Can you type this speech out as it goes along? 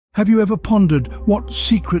Have you ever pondered what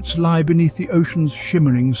secrets lie beneath the ocean's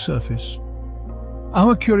shimmering surface?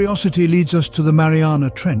 Our curiosity leads us to the Mariana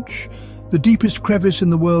Trench, the deepest crevice in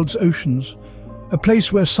the world's oceans, a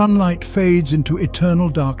place where sunlight fades into eternal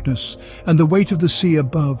darkness and the weight of the sea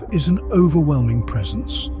above is an overwhelming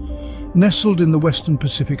presence. Nestled in the western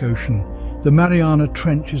Pacific Ocean, the Mariana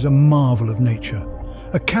Trench is a marvel of nature,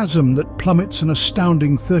 a chasm that plummets an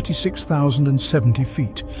astounding 36,070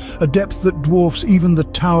 feet, a depth that dwarfs even the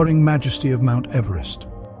towering majesty of Mount Everest.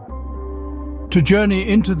 To journey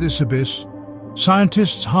into this abyss,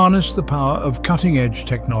 scientists harness the power of cutting-edge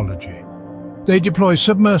technology. They deploy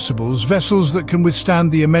submersibles, vessels that can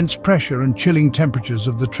withstand the immense pressure and chilling temperatures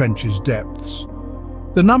of the trench's depths.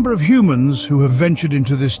 The number of humans who have ventured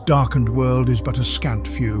into this darkened world is but a scant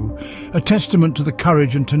few, a testament to the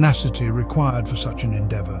courage and tenacity required for such an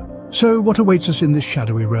endeavor. So what awaits us in this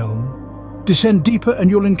shadowy realm? Descend deeper and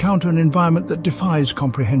you'll encounter an environment that defies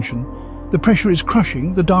comprehension. The pressure is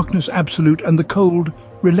crushing, the darkness absolute, and the cold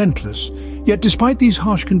relentless. Yet despite these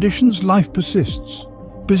harsh conditions, life persists.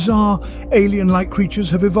 Bizarre, alien-like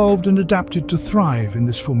creatures have evolved and adapted to thrive in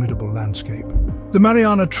this formidable landscape. The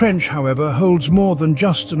Mariana Trench, however, holds more than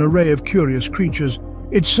just an array of curious creatures.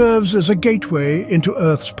 It serves as a gateway into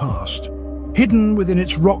Earth's past. Hidden within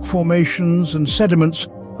its rock formations and sediments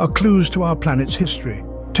are clues to our planet's history,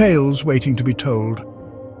 tales waiting to be told.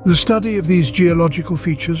 The study of these geological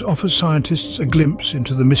features offers scientists a glimpse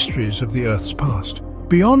into the mysteries of the Earth's past.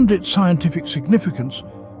 Beyond its scientific significance,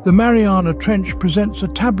 the Mariana Trench presents a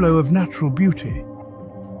tableau of natural beauty.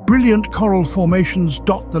 Brilliant coral formations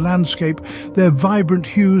dot the landscape, their vibrant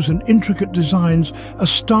hues and intricate designs a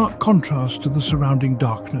stark contrast to the surrounding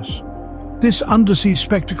darkness. This undersea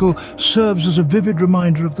spectacle serves as a vivid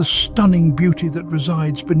reminder of the stunning beauty that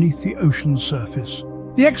resides beneath the ocean's surface.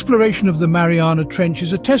 The exploration of the Mariana Trench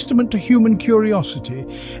is a testament to human curiosity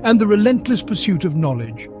and the relentless pursuit of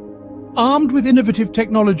knowledge. Armed with innovative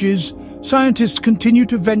technologies, scientists continue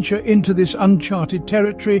to venture into this uncharted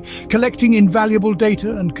territory, collecting invaluable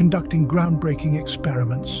data and conducting groundbreaking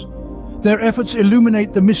experiments. Their efforts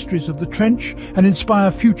illuminate the mysteries of the trench and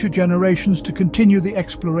inspire future generations to continue the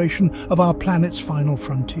exploration of our planet's final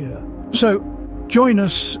frontier. So, join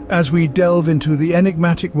us as we delve into the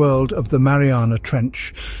enigmatic world of the Mariana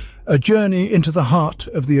Trench, a journey into the heart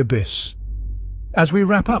of the abyss. As we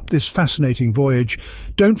wrap up this fascinating voyage,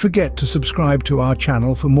 don't forget to subscribe to our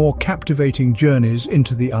channel for more captivating journeys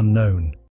into the unknown.